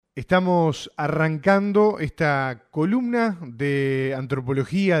Estamos arrancando esta columna de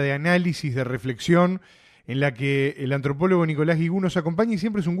antropología, de análisis, de reflexión, en la que el antropólogo Nicolás Guigou nos acompaña y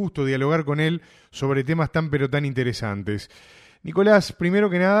siempre es un gusto dialogar con él sobre temas tan pero tan interesantes. Nicolás, primero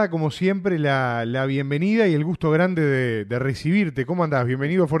que nada, como siempre, la bienvenida y el gusto grande de recibirte. ¿Cómo andás?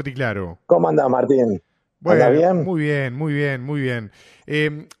 Bienvenido a Fuerte y Claro. ¿Cómo andás, Martín? ¿Andás Bueno, bien? muy bien, muy bien, muy bien.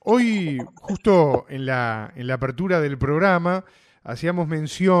 Hoy, justo en la apertura del programa, hacíamos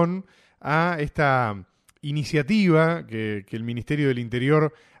mención a esta iniciativa que el Ministerio del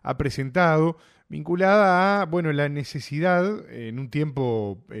Interior ha presentado, vinculada a, bueno, la necesidad, en un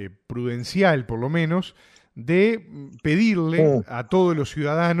tiempo prudencial por lo menos, de pedirle Mm, a todos los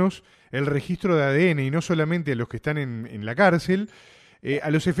ciudadanos el registro de ADN y no solamente a los que están en la cárcel,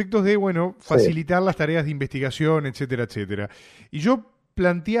 a los efectos de, bueno, sí, facilitar las tareas de investigación, etcétera, etcétera. Y yo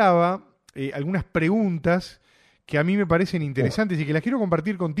planteaba algunas preguntas que a mí me parecen interesantes y que las quiero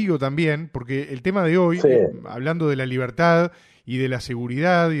compartir contigo también, porque el tema de hoy, sí, hablando de la libertad y de la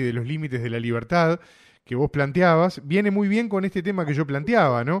seguridad y de los límites de la libertad que vos planteabas, viene muy bien con este tema que yo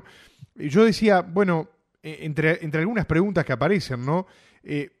planteaba, ¿no? Yo decía, bueno, entre algunas preguntas que aparecen, ¿no?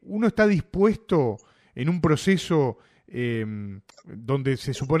 Uno está dispuesto en un proceso eh, donde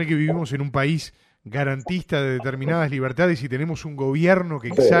se supone que vivimos en un país garantista de determinadas libertades y tenemos un gobierno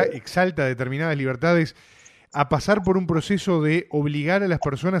que sí. exalta determinadas libertades, a pasar por un proceso de obligar a las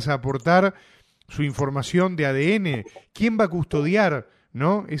personas a aportar su información de ADN. ¿Quién va a custodiar,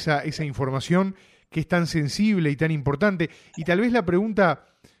 ¿no? esa información que es tan sensible y tan importante? Y tal vez la pregunta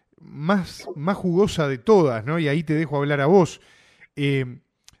más jugosa de todas, ¿no? Y ahí te dejo hablar a vos. Eh,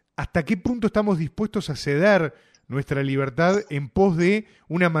 ¿Hasta qué punto estamos dispuestos a ceder nuestra libertad en pos de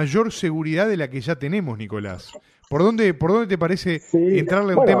una mayor seguridad de la que ya tenemos, Nicolás? Por dónde te parece Sí,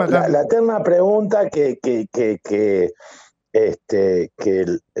 entrarle a un bueno, tema la tan... eterna pregunta que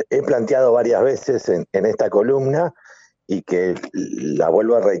he planteado varias veces en esta columna y que la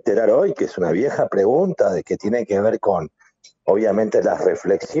vuelvo a reiterar hoy, que es una vieja pregunta de que tiene que ver con, obviamente, las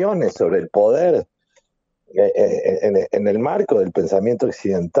reflexiones sobre el poder en el marco del pensamiento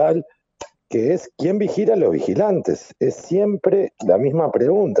occidental, que es ¿quién vigila a los vigilantes? Es siempre la misma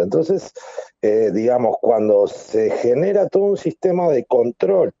pregunta. Entonces, digamos, cuando se genera todo un sistema de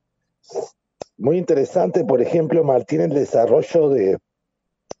control, muy interesante, por ejemplo, Martín, el desarrollo de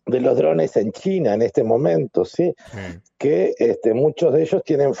los drones en China en este momento, ¿sí? Sí. Que muchos de ellos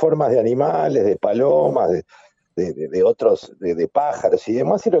tienen formas de animales, de palomas, de otros, de pájaros y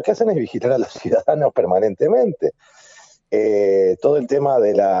demás, y lo que hacen es vigilar a los ciudadanos permanentemente. Todo el tema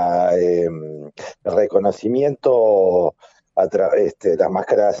de reconocimiento, las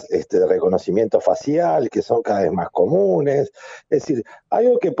máscaras de reconocimiento facial, que son cada vez más comunes. Es decir,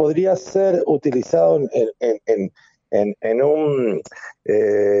 algo que podría ser utilizado en un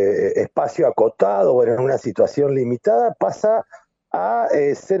espacio acotado o en una situación limitada, pasa a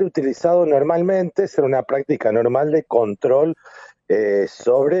ser utilizado normalmente, ser una práctica normal de control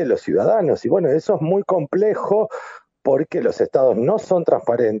sobre los ciudadanos. Y bueno, eso es muy complejo porque los estados no son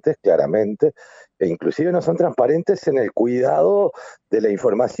transparentes, claramente, e inclusive no son transparentes en el cuidado de la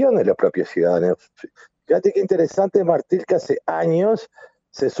información de los propios ciudadanos. Fíjate qué interesante, Martín, que hace años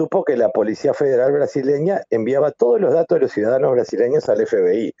se supo que la Policía Federal brasileña enviaba todos los datos de los ciudadanos brasileños al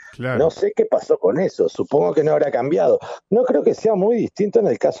FBI. No Claro. sé qué pasó con eso, supongo que no habrá cambiado. No creo que sea muy distinto en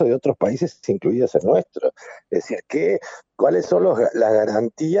el caso de otros países, incluidos el nuestro. Es decir, cuáles son las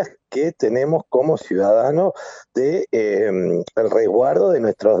garantías que tenemos como ciudadanos de el resguardo de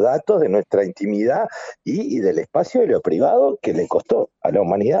nuestros datos, de nuestra intimidad y del espacio de lo privado que le costó a la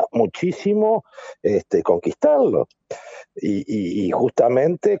humanidad muchísimo conquistarlo. Y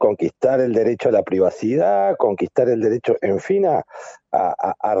justamente conquistar el derecho a la privacidad, conquistar el derecho, en fin,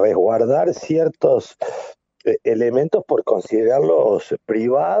 a resguardar ciertos elementos por considerarlos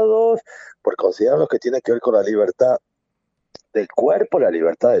privados, por considerarlos que tienen que ver con la libertad del cuerpo, la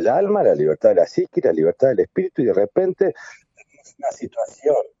libertad del alma, la libertad de la psique, la libertad del espíritu, y de repente es una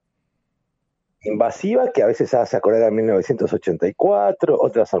situación invasiva que a veces hace acordar a 1984,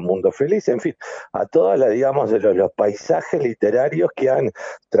 otras al Mundo Feliz, en fin, a todas las, digamos, de los paisajes literarios que han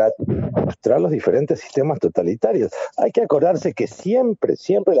tratado de mostrar los diferentes sistemas totalitarios. Hay que acordarse que siempre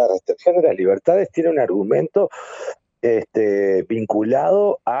la restricción de las libertades tiene un argumento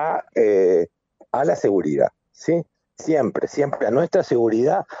vinculado a la seguridad, ¿sí? Siempre a nuestra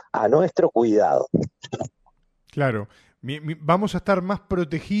seguridad, a nuestro cuidado. Claro, vamos a estar más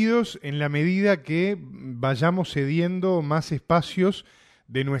protegidos en la medida que vayamos cediendo más espacios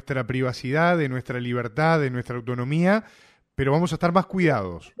de nuestra privacidad, de nuestra libertad, de nuestra autonomía, pero vamos a estar más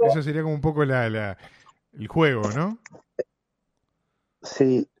cuidados. Ese sería como un poco el juego, ¿no?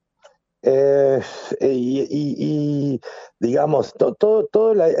 Sí, Eh, y, digamos,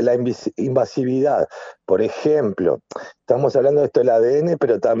 toda la invasividad, por ejemplo, estamos hablando de esto del ADN,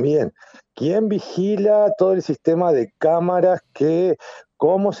 pero también, ¿quién vigila todo el sistema de cámaras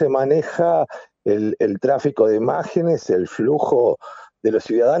cómo se maneja el tráfico de imágenes, el flujo de los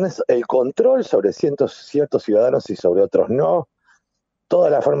ciudadanos, el control sobre ciertos ciudadanos y sobre otros no?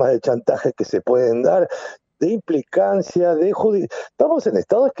 Todas las formas de chantaje que se pueden dar, de implicancia, estamos en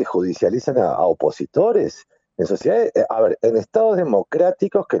estados que judicializan a opositores, en sociedades, a ver, en estados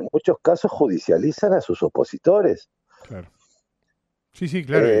democráticos que en muchos casos judicializan a sus opositores. Claro. Sí, sí,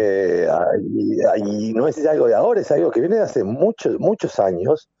 claro. Y no es algo de ahora, es algo que viene de hace muchos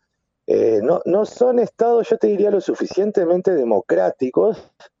años. No son estados, yo te diría, lo suficientemente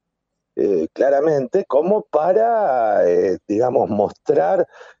democráticos, claramente, como para, digamos, mostrar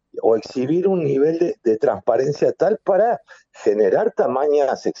o exhibir un nivel de transparencia tal para generar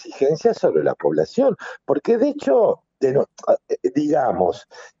tamañas exigencias sobre la población. Porque de hecho, digamos,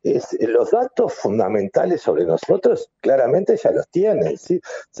 los datos fundamentales sobre nosotros claramente ya los tienen, ¿sí?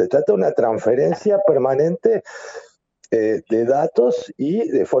 Se trata de una transferencia permanente de datos y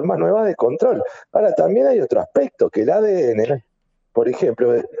de formas nuevas de control. Ahora, también hay otro aspecto, que el ADN, por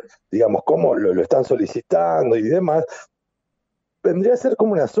ejemplo, digamos, cómo lo están solicitando y demás, vendría a ser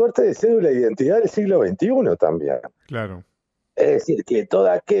como una suerte de cédula de identidad del siglo XXI también. Claro. Es decir, que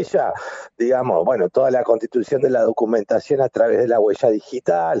toda aquella, digamos, bueno, toda la constitución de la documentación a través de la huella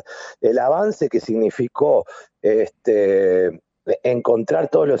digital, el avance que significó encontrar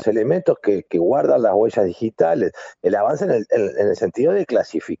todos los elementos que guardan las huellas digitales, el avance en el sentido de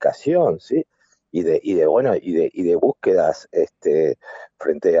clasificación, ¿sí? Y de búsquedas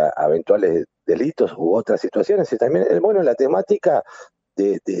frente a eventuales delitos u otras situaciones. Y también, bueno, la temática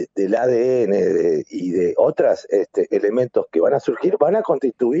del ADN y de otros elementos que van a surgir, van a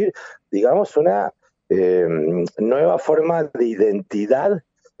constituir, digamos, una nueva forma de identidad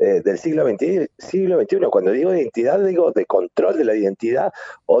del siglo XXI. Cuando digo identidad, digo de control de la identidad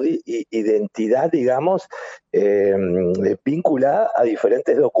o de identidad, digamos, vinculada a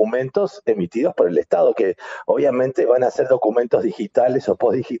diferentes documentos emitidos por el Estado, que obviamente van a ser documentos digitales o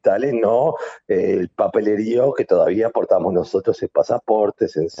postdigitales, no el papelerío que todavía portamos nosotros en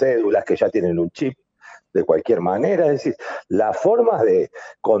pasaportes, en cédulas, que ya tienen un chip de cualquier manera. Es decir, las formas de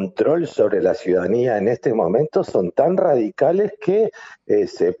control sobre la ciudadanía en este momento son tan radicales que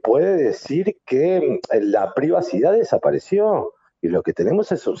se puede decir que la privacidad desapareció y lo que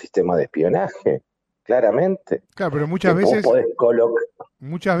tenemos es un sistema de espionaje, claramente. Claro, pero Que vos podés colocar.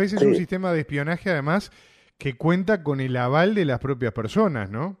 muchas veces un Sí. sistema de espionaje además que cuenta con el aval de las propias personas,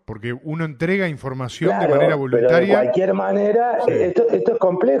 ¿no? Porque uno entrega información de manera Claro, pero de voluntaria. cualquier manera, Sí, esto es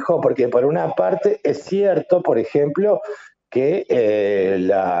complejo, porque por una parte es cierto, por ejemplo, que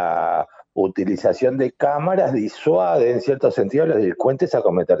la utilización de cámaras disuade en cierto sentido a los delincuentes a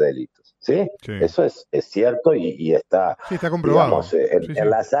cometer delitos, ¿sí? sí. Eso es cierto y está, Sí, está comprobado. digamos, Sí, en sí.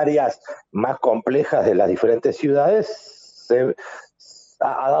 las áreas más complejas de las diferentes ciudades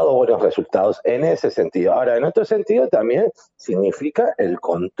ha dado buenos resultados en ese sentido. Ahora, en otro sentido también significa el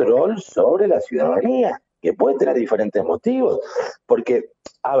control sobre la ciudadanía, que puede tener diferentes motivos, porque,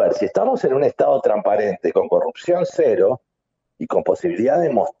 a ver, si estamos en un estado transparente, con corrupción cero y con posibilidad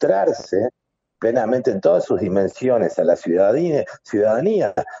de mostrarse plenamente en todas sus dimensiones a la ciudadanía,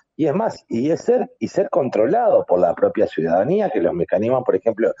 y es más, ser controlado por la propia ciudadanía, que los mecanismos, por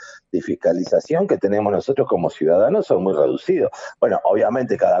ejemplo, de fiscalización que tenemos nosotros como ciudadanos son muy reducidos. Bueno,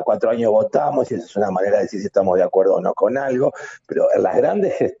 obviamente cada 4 años votamos y esa es una manera de decir si estamos de acuerdo o no con algo, pero en las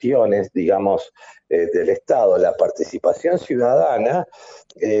grandes gestiones, digamos, del Estado, la participación ciudadana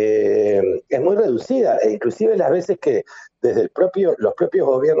es muy reducida, e inclusive las veces que desde los propios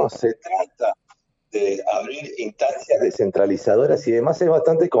gobiernos se trata de abrir instancias descentralizadoras y demás, es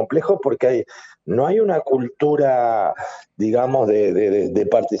bastante complejo porque no hay una cultura, digamos, de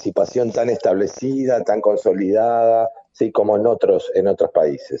participación tan establecida, tan consolidada, ¿sí? Como en otros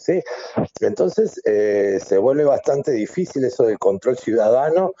países, ¿sí? Entonces se vuelve bastante difícil eso del control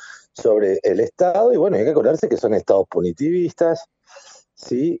ciudadano sobre el Estado, y bueno, hay que acordarse que son estados punitivistas,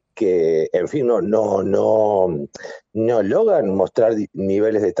 sí, que en fin no logran mostrar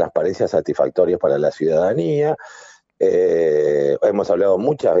niveles de transparencia satisfactorios para la ciudadanía. Hemos hablado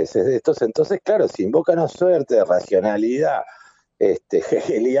muchas veces de estos, entonces claro, si invocan una suerte de racionalidad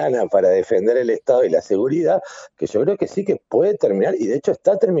hegeliana para defender el Estado y la seguridad, que yo creo que sí que puede terminar, y de hecho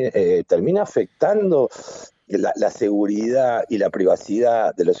termina afectando la seguridad y la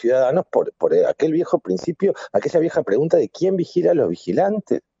privacidad de los ciudadanos por aquel viejo principio, aquella vieja pregunta de quién vigila a los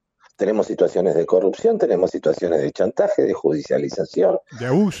vigilantes. Tenemos situaciones de corrupción, tenemos situaciones de chantaje, de judicialización. De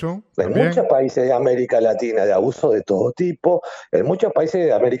abuso. En También. muchos países de América Latina, de abuso de todo tipo. En muchos países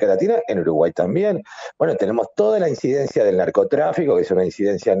de América Latina, en Uruguay también. Bueno, tenemos toda la incidencia del narcotráfico, que es una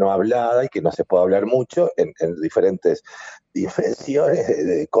incidencia no hablada y que no se puede hablar mucho en diferentes dimensiones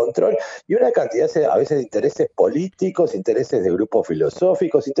de control, y una cantidad a veces de intereses políticos, intereses de grupos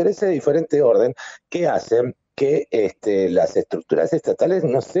filosóficos, intereses de diferente orden, que hacen que las estructuras estatales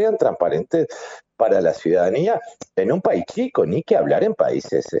no sean transparentes para la ciudadanía en un país chico, ni que hablar en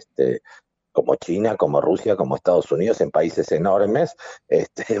países como China, como Rusia, como Estados Unidos, en países enormes,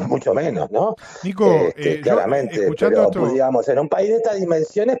 mucho menos, ¿no? Nico, Claramente, escuchando pero esto, pues, digamos, en un país de estas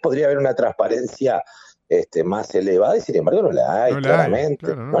dimensiones podría haber una transparencia más elevada y sin embargo no la hay, no la hay, claramente.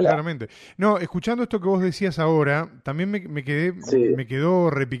 claro, no, No la claramente. No, escuchando esto que vos decías ahora, también Sí, me quedó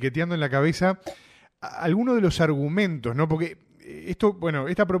repiqueteando en la cabeza algunos de los argumentos, ¿no? Porque esto, bueno,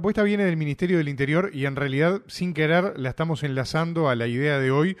 esta propuesta viene del Ministerio del Interior y en realidad, sin querer, la estamos enlazando a la idea de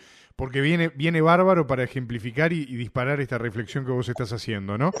hoy, porque viene bárbaro para ejemplificar y disparar esta reflexión que vos estás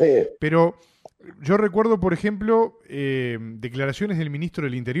haciendo, ¿no? sí, Pero yo recuerdo, por ejemplo, declaraciones del ministro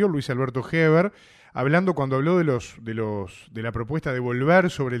del Interior, Luis Alberto Heber, hablando cuando habló de la propuesta de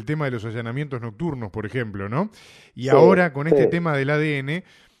volver sobre el tema de los allanamientos nocturnos, por ejemplo, ¿no? Y sí, ahora con este sí, tema del ADN,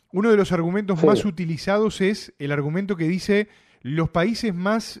 uno de los argumentos más sí. utilizados es el argumento que dice los países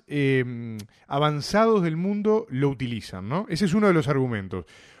más avanzados del mundo lo utilizan, ¿no? Ese es uno de los argumentos.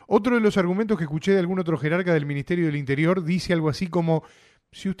 Otro de los argumentos que escuché de algún otro jerarca del Ministerio del Interior dice algo así como: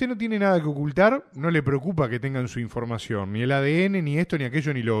 si usted no tiene nada que ocultar, no le preocupa que tengan su información, ni el ADN, ni esto, ni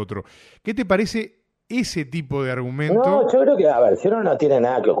aquello, ni lo otro. ¿Qué te parece ese tipo de argumento? No, yo creo que, a ver, si uno no tiene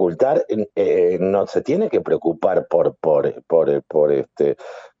nada que ocultar, no se tiene que preocupar por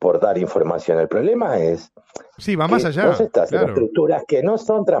dar información. El problema es Sí, va más que vos allá, estás en claro. estructuras que no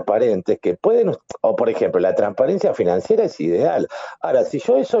son transparentes, que pueden, o por ejemplo, la transparencia financiera es ideal. Ahora, si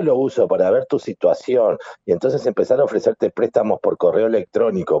yo eso lo uso para ver tu situación y entonces empezar a ofrecerte préstamos por correo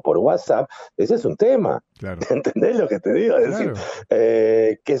electrónico, por WhatsApp, ese es un tema. Claro, ¿Entendés lo que te digo? Es decir, claro.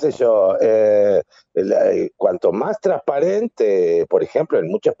 qué sé yo, cuanto más transparente, por ejemplo, en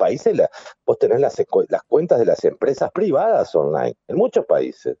muchos países vos tenés las cuentas de las empresas privadas online, en muchos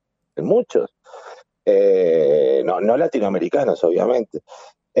países, en muchos. No latinoamericanos, obviamente.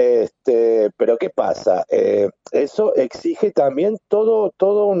 Pero ¿qué pasa? Eso exige también todo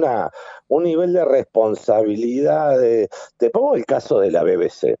un nivel de responsabilidad. Te pongo el caso de la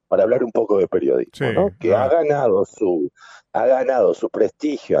BBC, para hablar un poco de Sí, periodismo, ¿no? a Que ver. ha ganado su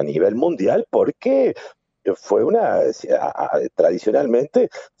prestigio a nivel mundial porque fue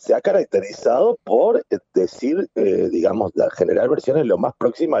tradicionalmente se ha caracterizado por decir, digamos, generar versiones lo más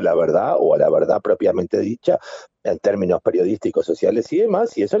próximas a la verdad o a la verdad propiamente dicha en términos periodísticos, sociales y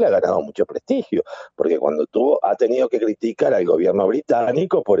demás, y eso le ha ganado mucho prestigio, porque cuando ha tenido que criticar al gobierno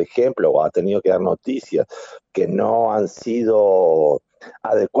británico, por ejemplo, o ha tenido que dar noticias que no han sido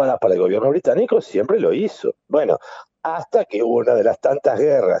adecuadas para el gobierno británico, siempre lo hizo. Bueno, hasta que hubo una de las tantas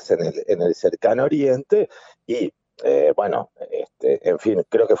guerras en el cercano oriente y en fin,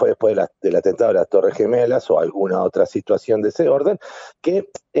 creo que fue después del atentado de las Torres Gemelas o alguna otra situación de ese orden, que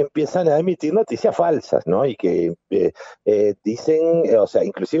empiezan a emitir noticias falsas, ¿no? Y que dicen, o sea,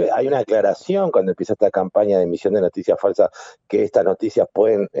 inclusive hay una aclaración cuando empieza esta campaña de emisión de noticias falsas, que estas noticias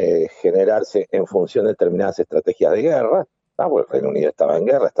pueden generarse en función de determinadas estrategias de guerra. Porque el Reino Unido estaba en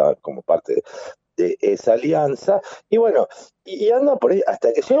guerra, estaba como parte de esa alianza, y bueno, y anda por ahí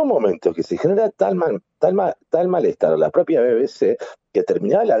hasta que llega un momento que se genera tal malestar. La propia BBC, que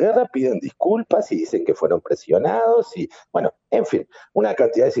terminada la guerra piden disculpas y dicen que fueron presionados, y bueno, en fin, una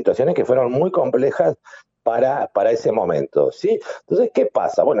cantidad de situaciones que fueron muy complejas para ese momento, ¿sí? Entonces, ¿qué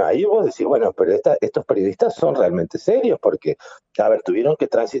pasa? Bueno, ahí vos decís, bueno, pero estos periodistas son realmente serios porque, a ver, tuvieron que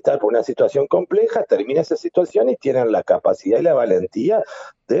transitar por una situación compleja, termina esa situación y tienen la capacidad y la valentía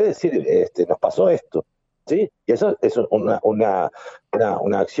de decir, nos pasó esto, ¿sí? Y eso es una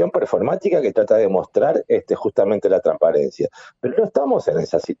acción performática que trata de mostrar justamente la transparencia. Pero no estamos en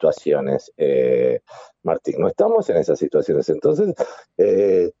esas situaciones, Martín, no estamos en esas situaciones. Entonces,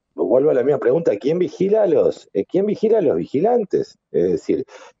 vuelvo a la misma pregunta: ¿quién vigila a los vigilantes? Es decir,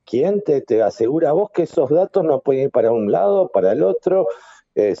 ¿quién te asegura a vos que esos datos no pueden ir para un lado, para el otro,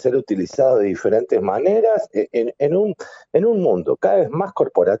 ser utilizados de diferentes maneras en un mundo cada vez más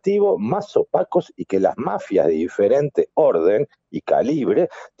corporativo, más opacos, y que las mafias de diferente orden y calibre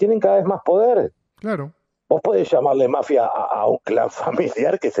tienen cada vez más poder? Claro. Vos podés llamarle mafia a un clan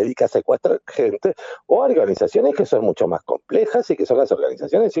familiar que se dedica a secuestrar gente, o a organizaciones que son mucho más complejas y que son las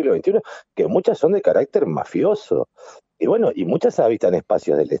organizaciones del siglo XXI, que muchas son de carácter mafioso. y bueno, y muchas habitan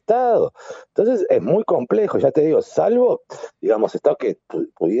espacios del Estado. Entonces es muy complejo, ya te digo, salvo, digamos, estados que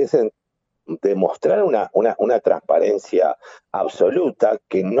pudiesen demostrar una transparencia absoluta,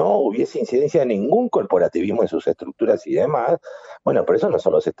 que no hubiese incidencia de ningún corporativismo en sus estructuras y demás. Bueno, pero eso no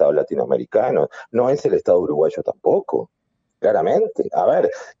son los estados latinoamericanos, no es el estado uruguayo tampoco. Claramente. A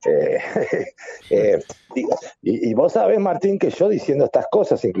ver, eh, y vos sabés, Martín, que yo diciendo estas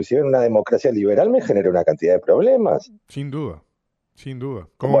cosas, inclusive en una democracia liberal, me genera una cantidad de problemas. Sin duda, sin duda.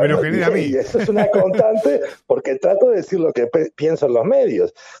 Como me lo Bueno, genera a mí. y eso es una constante porque trato de decir lo que pienso en los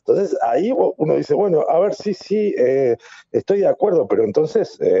medios. Entonces ahí uno dice, bueno, a ver, sí, estoy de acuerdo, pero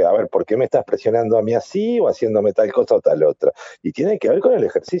entonces, a ver, ¿por qué me estás presionando a mí así o haciéndome tal cosa o tal otra? Y tiene que ver con el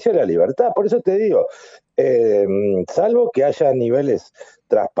ejercicio de la libertad. Por eso te digo, salvo que haya niveles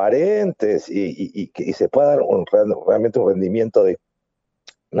transparentes y se pueda dar realmente un rendimiento de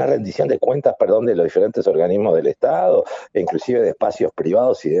una rendición de cuentas, perdón, de los diferentes organismos del Estado, e inclusive de espacios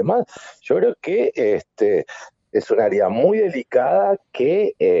privados y demás, yo creo que es un área muy delicada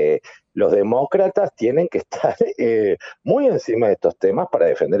que los demócratas tienen que estar muy encima de estos temas para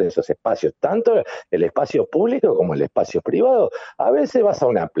defender esos espacios, tanto el espacio público como el espacio privado. A veces vas a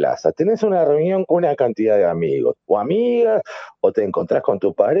una plaza, tenés una reunión con una cantidad de amigos o amigas, o te encontrás con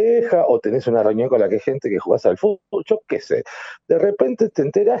tu pareja, o tenés una reunión con la que hay gente que jugás al fútbol, yo qué sé. De repente te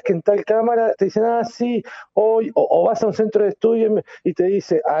enterás que en tal cámara te dicen, sí, hoy, o vas a un centro de estudio y te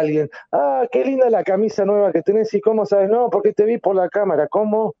dice alguien, qué linda la camisa nueva que tenés, y cómo sabes, no, porque te vi por la cámara,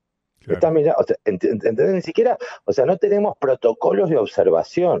 ¿cómo? Claro. Está mirando, o sea, ¿entendés? Ni siquiera, o sea, no tenemos protocolos de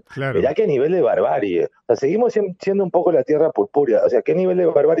observación. Claro. Mirá qué nivel de barbarie. O sea, seguimos siendo un poco la tierra purpúrea. O sea, qué nivel de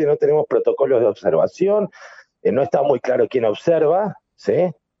barbarie, no tenemos protocolos de observación, no está muy claro quién observa,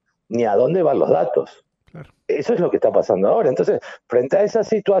 ¿sí? Ni a dónde van los datos. Claro. Eso es lo que está pasando ahora. Entonces, frente a esa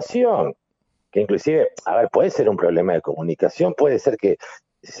situación, que inclusive, a ver, puede ser un problema de comunicación, puede ser que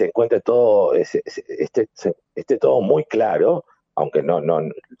se encuentre todo, esté todo muy claro, aunque no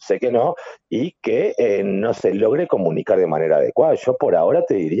sé que no, y que no se logre comunicar de manera adecuada. Yo por ahora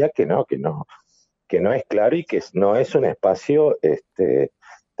te diría que no es claro y que no es un espacio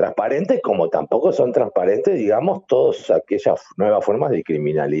transparente, como tampoco son transparentes, digamos, todas aquellas nuevas formas de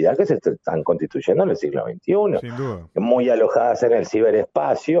criminalidad que se están constituyendo en el siglo XXI. Sin duda. Muy alojadas en el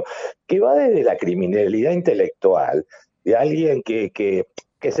ciberespacio, que va desde la criminalidad intelectual, de alguien que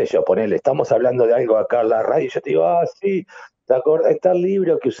qué sé yo, ponele, estamos hablando de algo acá en la radio, y yo te digo, sí, ¿te acordás? Está el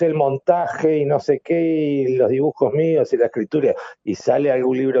libro que usé el montaje y no sé qué, y los dibujos míos y la escritura, y sale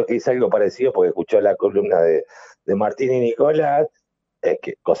algún libro que dice algo parecido porque escuchó la columna de Martín y Nicolás,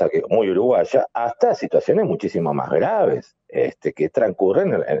 cosa que muy uruguaya, hasta situaciones muchísimo más graves, que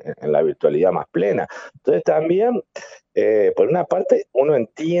transcurren en la virtualidad más plena. Entonces también, por una parte, uno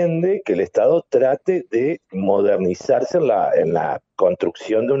entiende que el Estado trate de modernizarse en la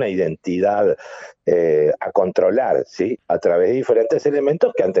construcción de una identidad a controlar, ¿sí? A través de diferentes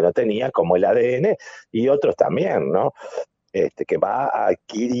elementos que antes no tenía, como el ADN y otros también, ¿no? Que va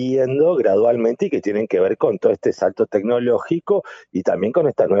adquiriendo gradualmente y que tienen que ver con todo este salto tecnológico y también con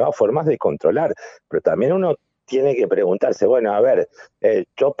estas nuevas formas de controlar. Pero también uno tiene que preguntarse, bueno, a ver,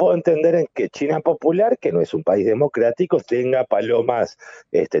 yo puedo entender en que China popular, que no es un país democrático, tenga palomas,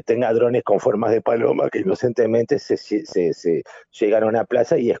 tenga drones con formas de paloma que inocentemente se llegan a una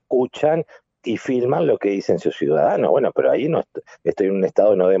plaza y escuchan y filman lo que dicen sus ciudadanos. Bueno, pero ahí no estoy en un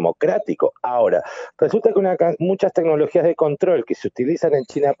estado no democrático. Ahora, resulta que muchas tecnologías de control que se utilizan en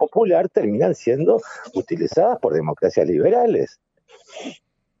China popular terminan siendo utilizadas por democracias liberales.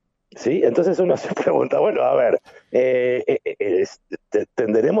 ¿Sí? Entonces uno se pregunta, bueno, a ver,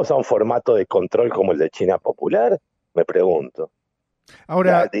 ¿tenderemos a un formato de control como el de China popular? Me pregunto.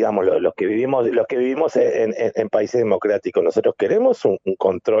 Ahora, digamos, los que vivimos en países democráticos, nosotros queremos un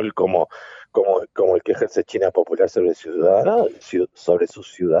control como el que ejerce China popular sobre sus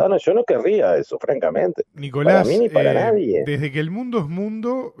ciudadanos. Yo no querría eso, francamente. Nicolás, para mí ni para nadie. Desde que el mundo es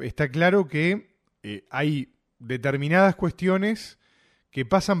mundo, está claro que hay determinadas cuestiones que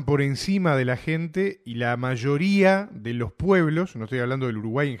pasan por encima de la gente, y la mayoría de los pueblos, no estoy hablando del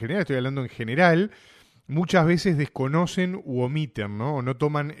Uruguay en general, estoy hablando en general, muchas veces desconocen u omiten, ¿no? O no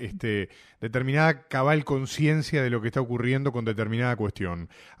toman determinada cabal conciencia de lo que está ocurriendo con determinada cuestión.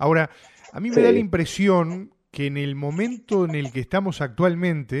 Ahora, a mí me da la impresión que en el momento en el que estamos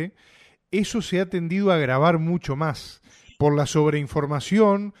actualmente, eso se ha tendido a agravar mucho más por la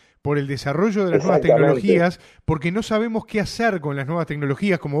sobreinformación, por el desarrollo de las nuevas tecnologías, porque no sabemos qué hacer con las nuevas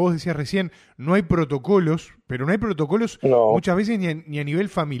tecnologías. Como vos decías recién, no hay protocolos, pero no hay protocolos muchas veces ni a nivel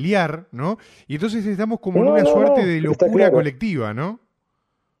familiar, ¿no? Y entonces estamos como en una suerte de locura colectiva, ¿no?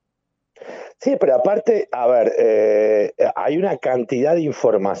 Sí, pero aparte, a ver, hay una cantidad de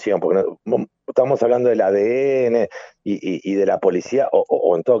información, porque estamos hablando del ADN y de la policía,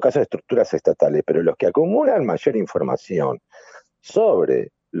 o en todo caso de estructuras estatales, pero los que acumulan mayor información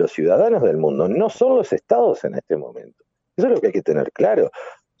sobre los ciudadanos del mundo no son los estados en este momento. Eso es lo que hay que tener claro.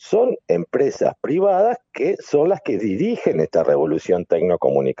 Son empresas privadas que son las que dirigen esta revolución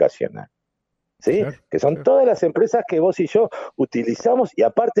tecnocomunicacional. ¿Sí? Claro, Que son claro. todas las empresas que vos y yo utilizamos y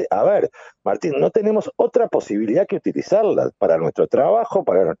aparte, a ver, Martín, no tenemos otra posibilidad que utilizarlas para nuestro trabajo,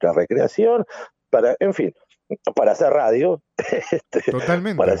 para nuestra recreación, para, en fin, para hacer radio, para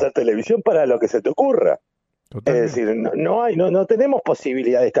Totalmente, hacer televisión, para lo que se te ocurra. Es totalmente. decir, no tenemos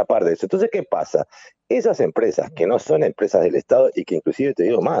posibilidad de escapar de eso. Entonces, ¿qué pasa? Esas empresas que no son empresas del Estado y que inclusive te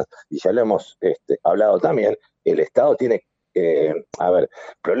digo más, y ya lo hemos hablado también, el Estado tiene, a ver,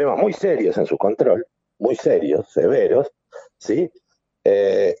 problemas muy serios en su control, muy serios, severos, ¿sí?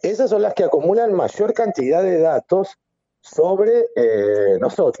 Esas son las que acumulan mayor cantidad de datos sobre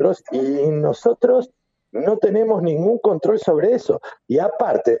nosotros y nosotros no tenemos ningún control sobre eso. Y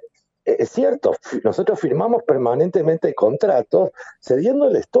aparte, es cierto, nosotros firmamos permanentemente contratos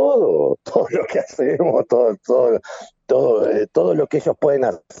cediéndoles todo, todo lo que hacemos, todo lo que ellos pueden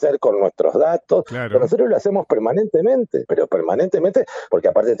hacer con nuestros datos, pero Claro. nosotros lo hacemos permanentemente, pero permanentemente, porque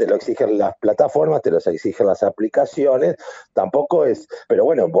aparte te lo exigen las plataformas, te lo exigen las aplicaciones, tampoco es, pero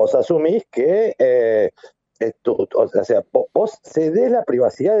bueno, vos asumís que o sea, vos cedés la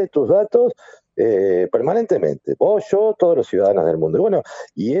privacidad de tus datos permanentemente, vos, yo, todos los ciudadanos del mundo. Y bueno,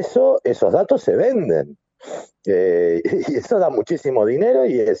 y esos datos se venden. Y eso da muchísimo dinero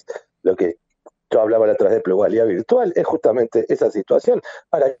y es lo que yo hablaba la otra vez de pluralidad virtual, es justamente esa situación.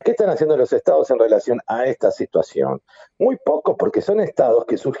 Ahora, ¿qué están haciendo los estados en relación a esta situación? Muy poco, porque son estados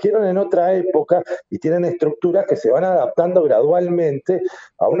que surgieron en otra época y tienen estructuras que se van adaptando gradualmente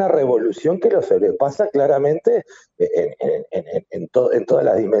a una revolución que los sobrepasa claramente en todas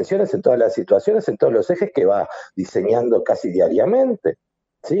las dimensiones, en todas las situaciones, en todos los ejes que va diseñando casi diariamente.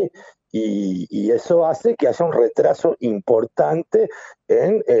 ¿Sí? Y eso hace que haya un retraso importante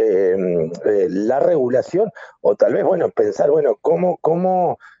en la regulación, o tal vez, bueno, pensar, bueno,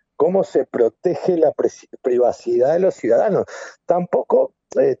 cómo se protege la privacidad de los ciudadanos. Tampoco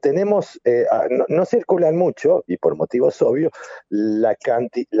tenemos, no circulan mucho, y por motivos obvios,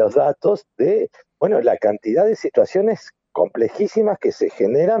 los datos de, bueno, la cantidad de situaciones complejísimas que se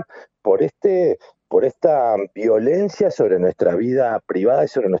generan por por esta violencia sobre nuestra vida privada y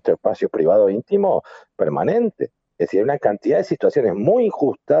sobre nuestro espacio privado íntimo permanente. Es decir, una cantidad de situaciones muy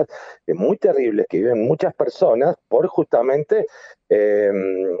injustas, muy terribles que viven muchas personas por justamente eh,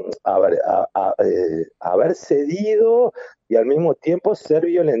 haber cedido y al mismo tiempo ser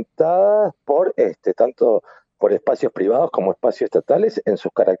violentadas por tanto por espacios privados como espacios estatales en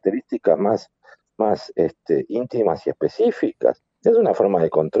sus características más íntimas y específicas. Es una forma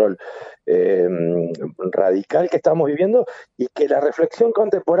de control eh, radical que estamos viviendo y que la reflexión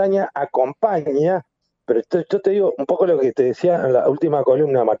contemporánea acompaña, pero yo te digo un poco lo que te decía en la última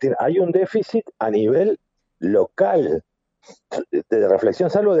columna, Martín, hay un déficit a nivel local de reflexión,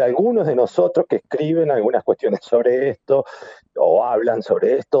 salvo de algunos de nosotros que escriben algunas cuestiones sobre esto, o hablan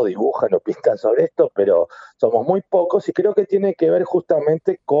sobre esto, dibujan o pintan sobre esto, pero somos muy pocos y creo que tiene que ver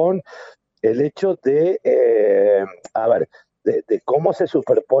justamente con el hecho a ver, de cómo se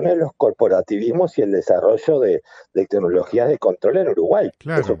superponen los corporativismos y el desarrollo de tecnologías de control en Uruguay, que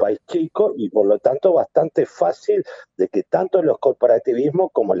es un Claro. país chico y por lo tanto bastante fácil de que tanto los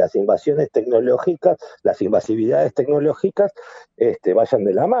corporativismos como las invasiones tecnológicas, las invasividades tecnológicas, vayan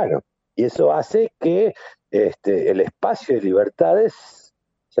de la mano. Y eso hace que el espacio de libertades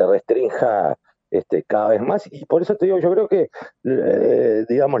se restrinja cada vez más. Y por eso te digo, yo creo que,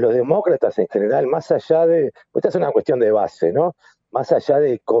 digamos, los demócratas en general, más allá de, pues esta es una cuestión de base, ¿no? Más allá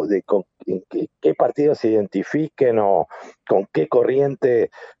en qué partidos se identifiquen o con qué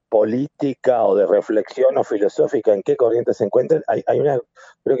corriente política o de reflexión o filosófica, en qué corriente se encuentren,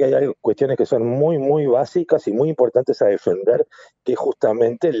 creo que hay cuestiones que son muy, muy básicas y muy importantes a defender, que es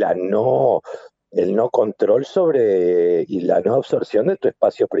justamente el no control sobre y la no absorción de tu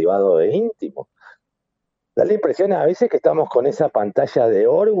espacio privado e íntimo. Da la impresión a veces que estamos con esa pantalla de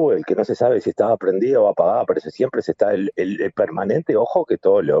Orwell, que no se sabe si estaba prendida o apagada, pero siempre se está el permanente ojo que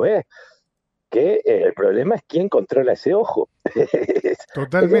todo lo ve. Que el problema es quién controla ese ojo. Es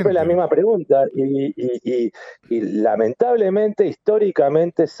siempre la Totalmente. misma pregunta y lamentablemente,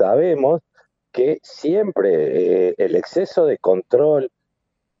 históricamente sabemos que siempre el exceso de control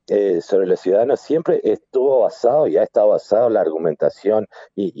sobre los ciudadanos siempre estuvo basado y ha estado basado en la argumentación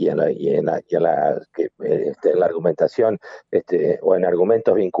en la argumentación o en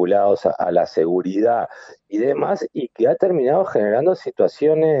argumentos vinculados a la seguridad y demás, y que ha terminado generando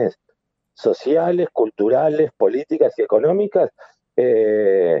situaciones sociales, culturales, políticas y económicas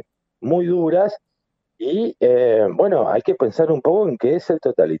muy duras. Y bueno, hay que pensar un poco en qué es el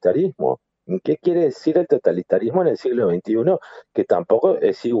totalitarismo. ¿Qué quiere decir el totalitarismo en el siglo XXI? Que tampoco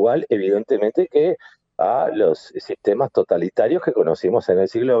es igual, evidentemente, que a los sistemas totalitarios que conocimos en el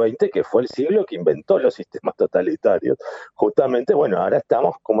siglo XX, que fue el siglo que inventó los sistemas totalitarios. Justamente, bueno, ahora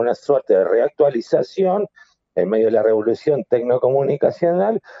estamos como una suerte de reactualización en medio de la revolución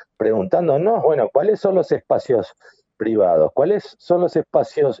tecnocomunicacional, preguntándonos, bueno, ¿cuáles son los espacios privados? ¿Cuáles son los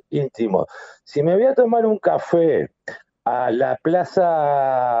espacios íntimos? Si me voy a tomar un café a la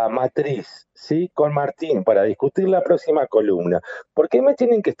Plaza Matriz, ¿sí? Con Martín para discutir la próxima columna, ¿por qué me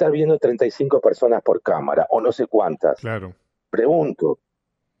tienen que estar viendo 35 personas por cámara o no sé cuántas? Claro. Pregunto.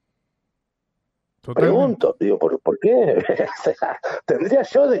 Totalmente. Pregunto, digo, ¿por qué? O sea, tendría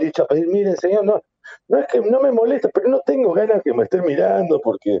yo derecho a pedir, miren, señor, no es que no me molesta, pero no tengo ganas que me estén mirando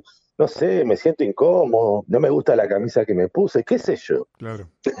porque, no sé, me siento incómodo, no me gusta la camisa que me puse, qué sé yo. Claro.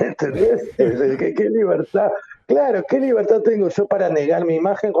 ¿Entendés? ¿Qué libertad? Claro, ¿qué libertad tengo yo para negar mi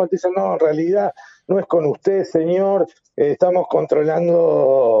imagen cuando dicen, no, en realidad no es con usted, señor, estamos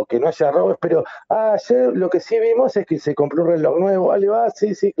controlando que no haya robos, pero ayer lo que sí vimos es que se compró un reloj nuevo, vale, va,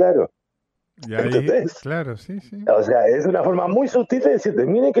 sí, claro. Y ahí, ¿entendés? claro, sí. O sea, es una forma muy sutil de decirte,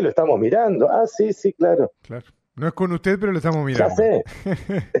 miren que lo estamos mirando. Sí, claro. Claro. No es con usted, pero lo estamos mirando. Ya sé.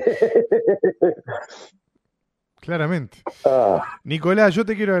 Claramente. Nicolás, yo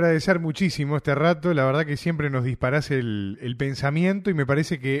te quiero agradecer muchísimo este rato. La verdad que siempre nos disparás el pensamiento y me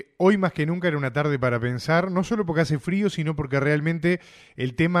parece que hoy más que nunca era una tarde para pensar, no solo porque hace frío, sino porque realmente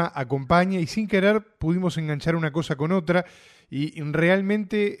el tema acompaña y sin querer pudimos enganchar una cosa con otra y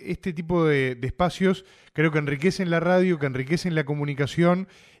realmente este tipo de espacios creo que enriquecen la radio, que enriquecen la comunicación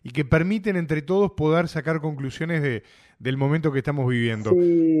y que permiten entre todos poder sacar conclusiones del momento que estamos viviendo.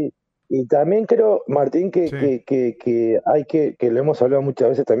 Sí. Y también creo, Martín, que hay que lo hemos hablado muchas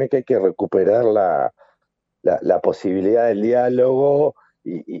veces también, que hay que recuperar la posibilidad del diálogo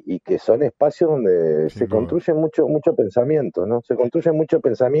y que son espacios donde se construye mucho pensamiento, ¿no? Se construye mucho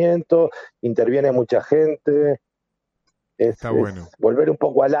pensamiento, interviene mucha gente. Está bueno. Es volver un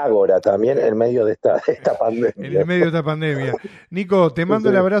poco al ágora también en medio de esta pandemia. En el medio de esta pandemia. Nico, te mando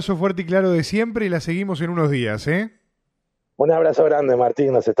el abrazo fuerte y claro de siempre y la seguimos en unos días, ¿eh? Un abrazo grande,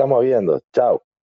 Martín, nos estamos viendo. Chao.